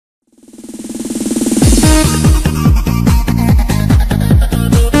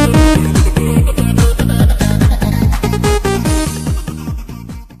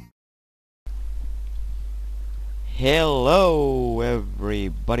Hello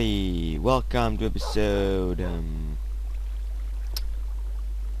everybody, welcome to episode,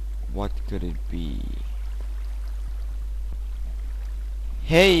 what could it be?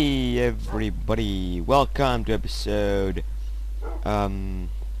 Hey everybody, welcome to episode, 30,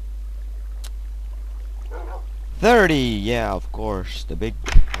 yeah, of course, the big,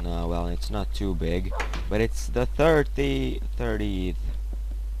 no, well, it's not too big, but it's the 30th,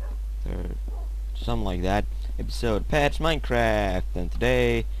 something like that, episode Patch Minecraft, and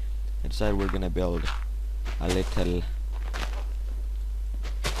today I decided we're gonna build a little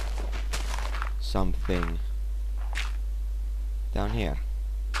something down here.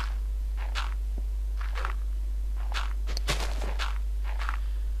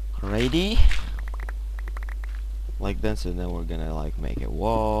 Alrighty, like this, and then we're gonna like make a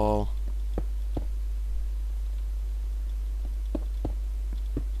wall.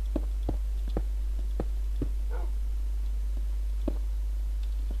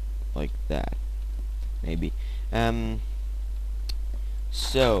 Like that, maybe.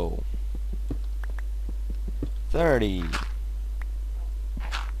 So 30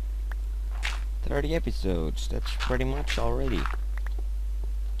 episodes, that's pretty much already.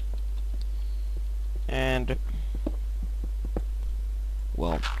 And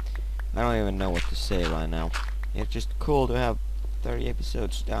well, I don't even know what to say right now. It's just cool to have 30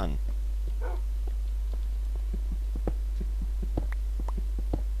 episodes done.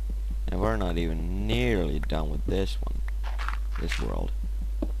 And we're not even nearly done with this one, this world.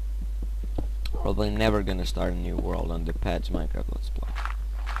 Probably never gonna start a new world on the Patch Minecraft Let's Play.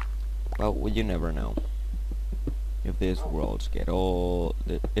 But well, you never know. If this world's get old,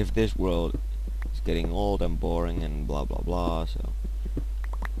 if this world is getting old and boring and blah blah blah, so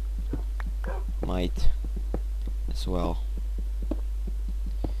might as well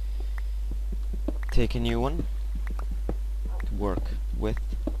take a new one to work with.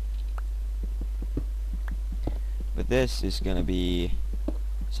 But this is gonna be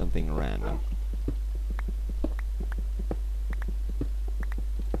something random.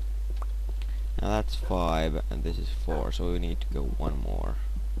 Now that's 5 and this is 4, so we need to go one more.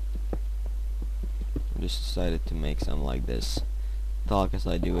 I just decided to make something like this. Talk as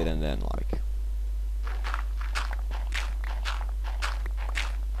I do it, and then like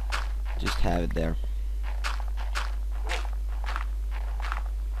just have it there.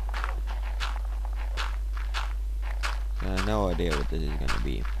 I have no idea what this is gonna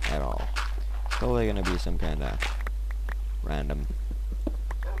be at all. It's probably gonna be some kind of random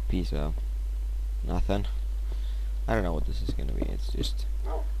piece of nothing. I don't know what this is gonna be. It's just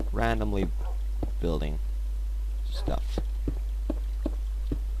randomly building stuff.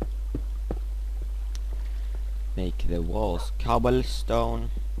 Make the walls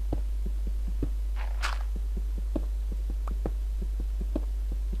cobblestone.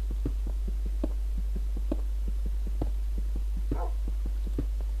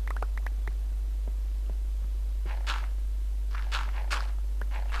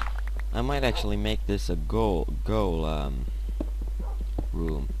 I might actually make this a goal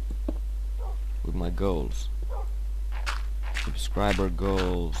room with my goals, subscriber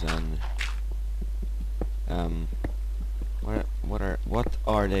goals, and what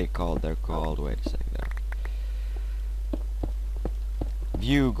are they called? They're called, wait a sec, there,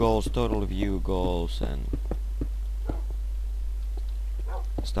 view goals, total view goals, and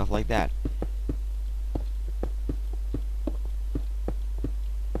stuff like that.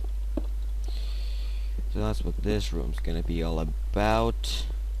 So that's what this room's gonna be all about.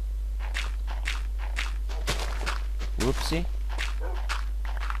 Whoopsie.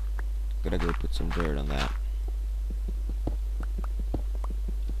 Gotta go put some dirt on that.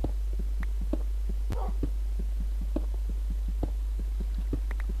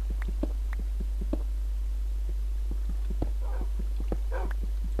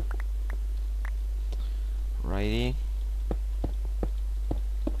 Righty.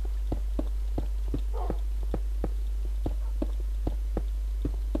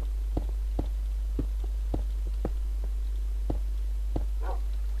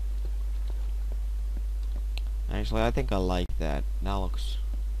 Actually, I think I like that. That looks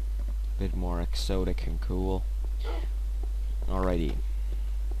a bit more exotic and cool. Alrighty.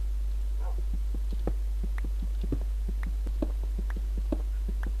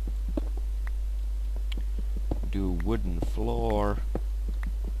 Do wooden floor.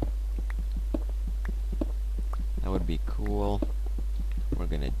 That would be cool. We're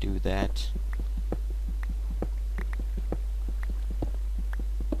gonna do that.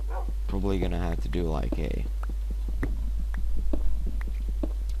 Probably gonna have to do like a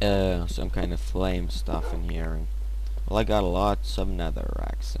some kind of flame stuff in here, and Well, I got lots of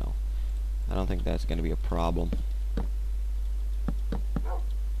netherrack, so I don't think that's gonna be a problem.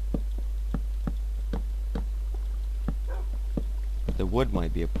 But the wood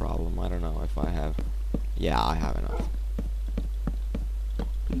might be a problem. I don't know if I have... Yeah, I have enough.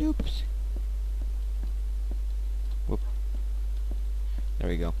 Oops. Whoop. There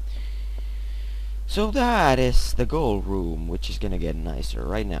we go. So that is the gold room, which is gonna get nicer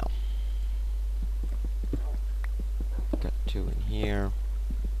right now. Got 2 in here.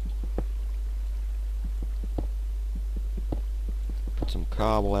 Put some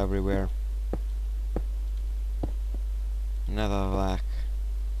cobble everywhere. Another black.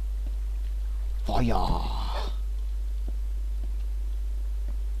 Fire!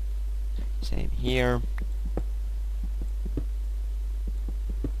 Same here.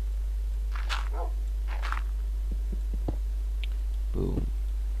 Boom.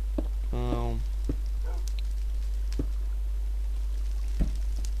 Boom.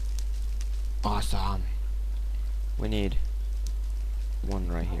 Awesome. We need one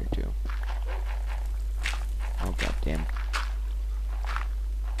right here too. Oh goddamn.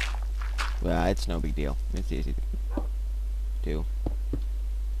 Well, it's no big deal. It's easy to do.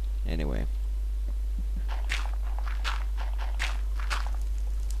 Anyway.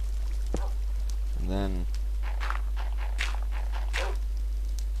 And then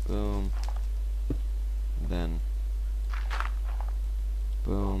boom. And then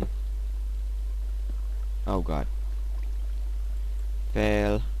boom. Oh god.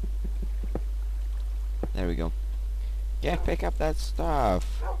 Fail. There we go. Yeah, pick up that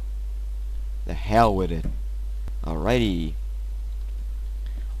stuff. The hell with it. Alrighty.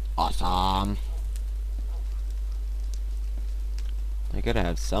 Awesome. I gotta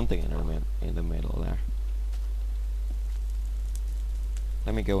have something in the middle there.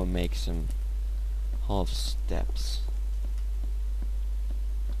 Let me go and make some half steps.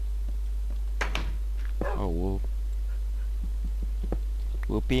 Oh, whoop.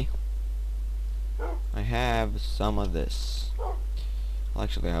 Whoopee. I have some of this. I'll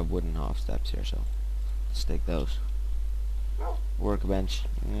actually have wooden half steps here, so let's take those. Workbench.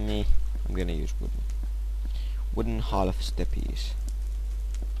 Meh. I'm gonna use wooden half steppies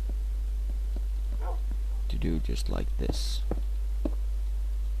to do just like this.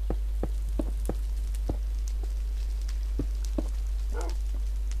 You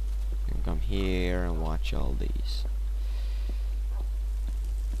can come here and watch all these.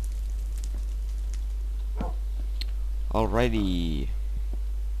 Alrighty.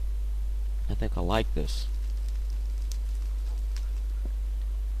 I think I like this.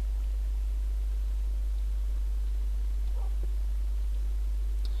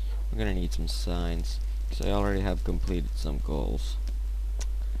 I'm gonna need some signs, because I already have completed some goals.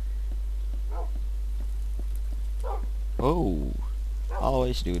 Oh,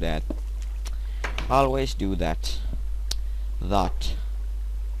 always do that. Always do that. That.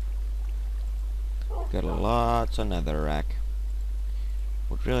 Got lots of netherrack.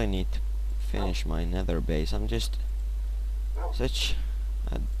 Would really need to finish my nether base. I'm just such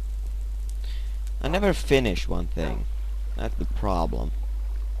I never finish one thing. That's the problem.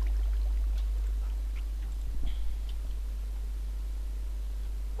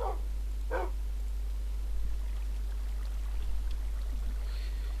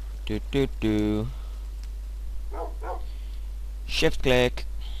 Do. Shift click.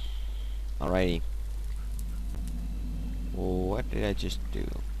 Alrighty. What did I just do?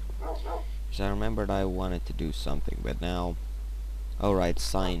 Because I remembered I wanted to do something, but now... Alright,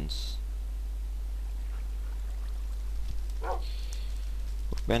 signs.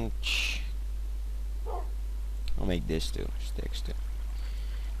 Bench. I'll make this too. Sticks too.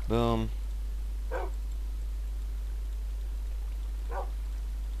 Boom.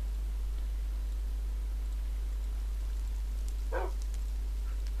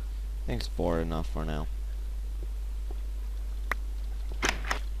 I think it's 4 enough for now.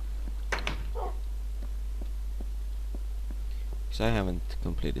 Because I haven't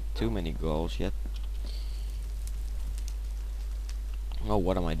completed too many goals yet. Oh,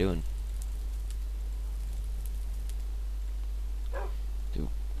 what am I doing? To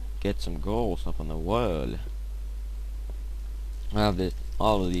get some goals up on the wall. I have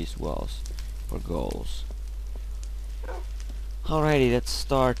all of these walls for goals. Alrighty, let's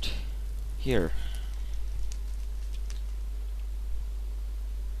start here.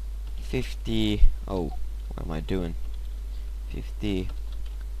 50. Oh, what am I doing? 50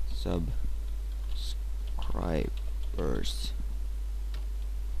 subscribers.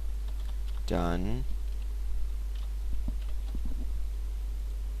 Done.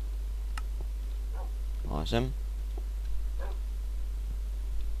 Awesome.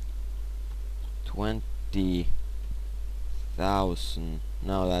 20,000.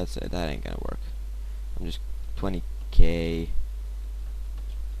 No, that ain't gonna work. I'm just 20k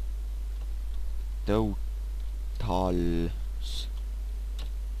totals.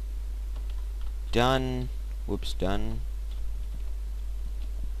 Done. Whoops, done.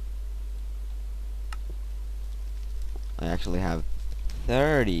 I actually have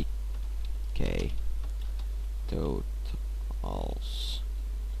 30k totals.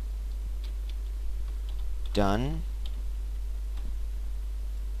 Done.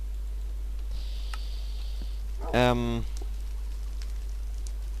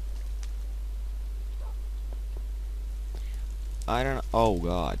 I don't know. Oh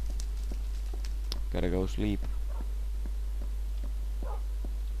god. Gotta go sleep.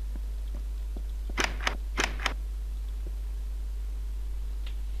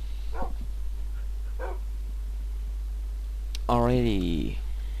 Alrighty.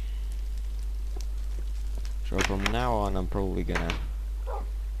 So from now on I'm probably gonna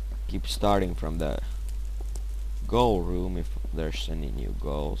keep starting from the goal room if there's any new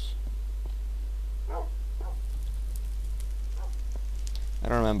goals. I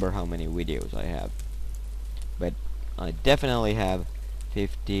don't remember how many videos I have, but I definitely have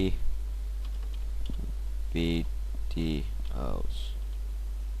 50 videos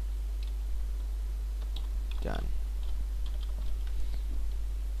done.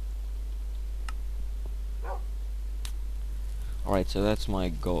 Alright, so that's my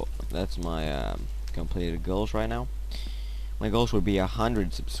goal. That's my completed goals right now. My goals would be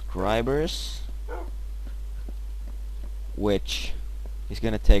 100 subscribers, which is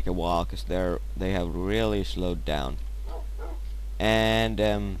gonna take a while because they have really slowed down. And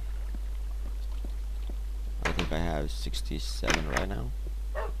I think I have 67 right now.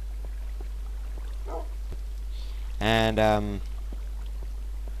 And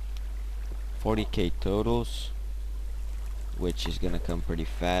 40k totals, which is gonna come pretty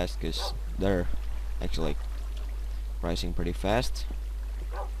fast because they're actually pricing pretty fast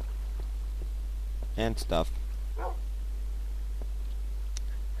and stuff.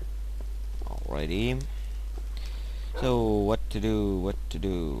 Alrighty. So what to do?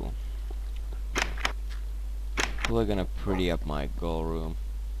 We're gonna pretty up my goal room.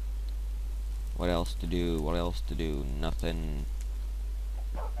 What else to do? Nothing.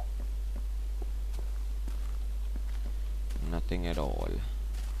 Nothing at all.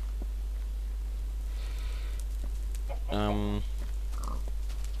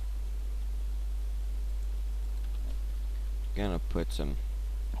 Gonna put some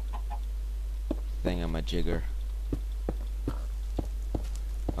thingamajigger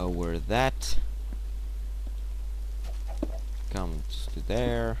over that. Comes to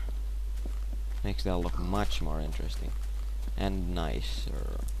there. Makes that look much more interesting and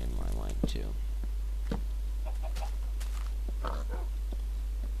nicer in my mind too.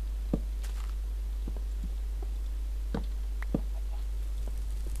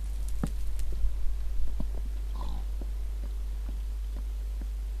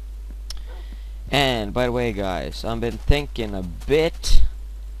 And by the way, guys, I've been thinking a bit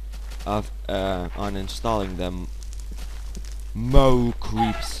of uninstalling them Mo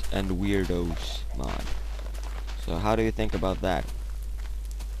Creeps and Weirdos mod. So how do you think about that?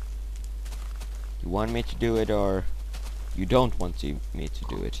 You want me to do it or you don't want me to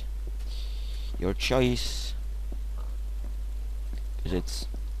do it? Your choice. Because it's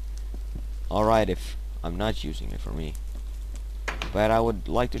alright if I'm not using it for me. But I would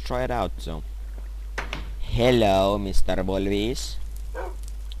like to try it out, so. Hello, Mr. Bolvis.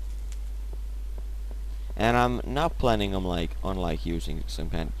 And I'm not planning on like using some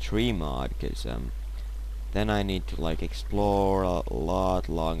kind of tree mod, because then I need to like explore a lot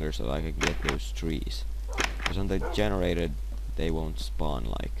longer so I can get those trees. Because on the generated they won't spawn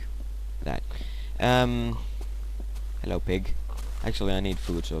like that. Hello, pig. Actually, I need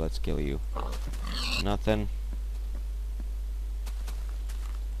food, so let's kill you. Nothing.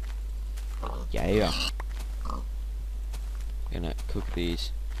 Yeah. Gonna cook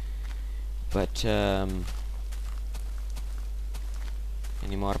these. But any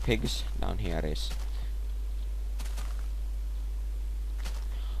more pigs? Down here is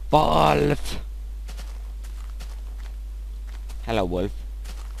Wolf. Hello, wolf.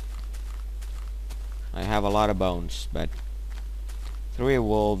 I have a lot of bones, but 3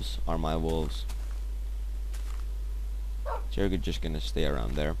 wolves are my wolves. So you're just gonna stay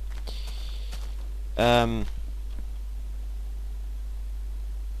around there.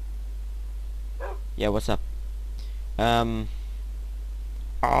 Yeah, what's up? Oh,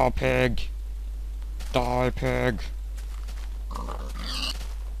 pig! Die, pig!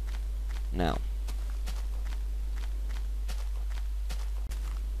 Now,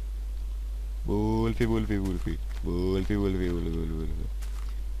 Wolfie, Wolfie, Wolfie. Wolfie, Wolfie, Wolfie, Wolfie,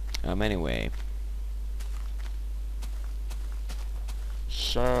 Wolfie. Anyway.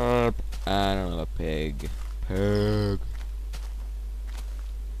 Sharp animal pig. Pig.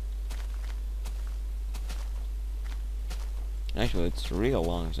 Actually, it's real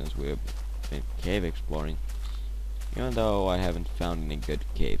long since we've been cave exploring. Even though I haven't found any good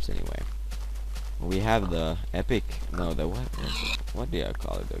caves anyway. We have the epic, no, the what do I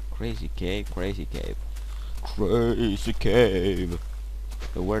call it? The crazy cave? Crazy cave. Crazy cave.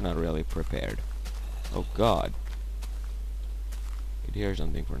 But we're not really prepared. Oh god. Could hear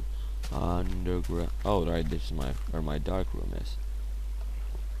something from underground. Oh right, this is where my dark room is.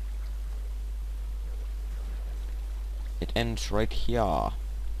 It ends right here.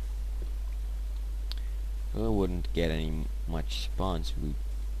 We wouldn't get any much spawns if we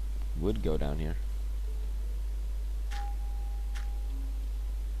would go down here.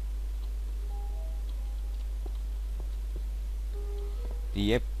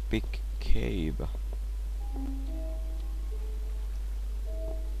 The epic cave.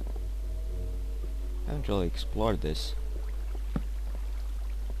 I haven't really explored this.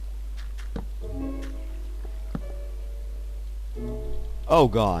 Oh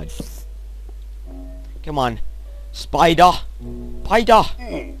god. Come on. Spider! Spider!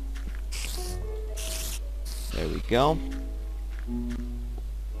 There we go.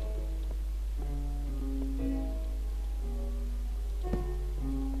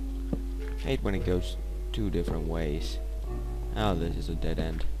 Hate when it goes two different ways. Oh, this is a dead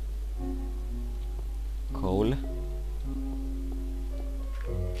end. Coal.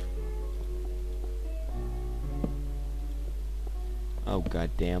 Oh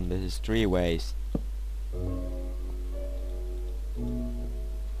god damn, this is three ways.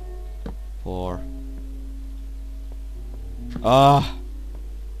 4. Ah!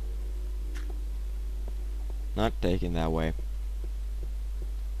 Not taking that way.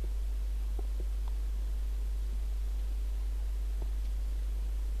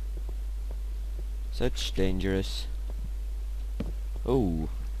 Such dangerous. Oh.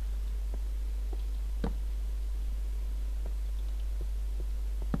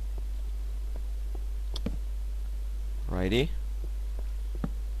 Righty.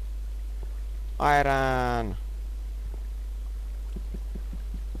 Iron.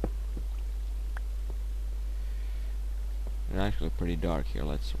 It's actually pretty dark here.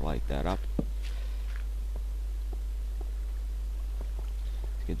 Let's light that up. Let's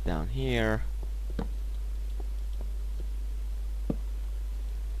get down here.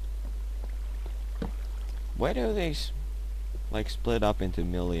 Why do they like split up into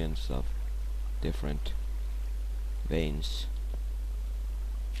millions of different veins?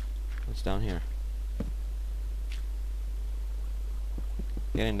 What's down here?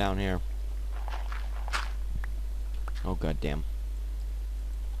 Getting down here. Oh god damn.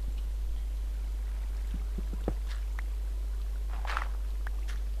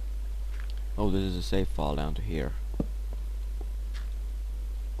 Oh, this is a safe fall down to here.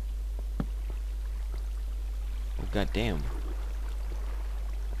 Oh god damn.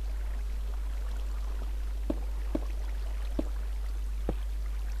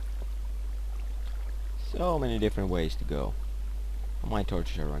 So many different ways to go. My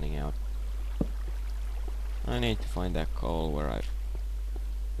torches are running out. I need to find that coal where I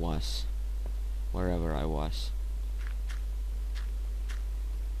was. Wherever I was.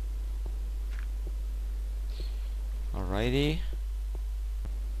 Alrighty.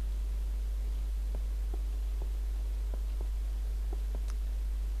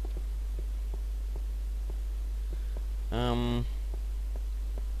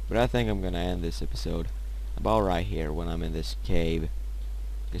 But I think I'm gonna end this episode about right here when I'm in this cave.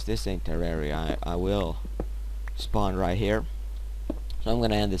 Because this ain't Terraria. I will spawn right here. So I'm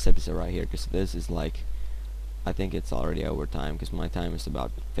gonna end this episode right here because this is like, I think it's already over time because my time is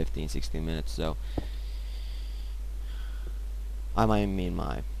about 15-16 minutes. So I might mean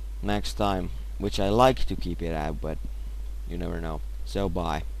my next time, which I like to keep it at, but you never know. So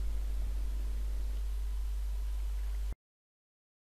bye.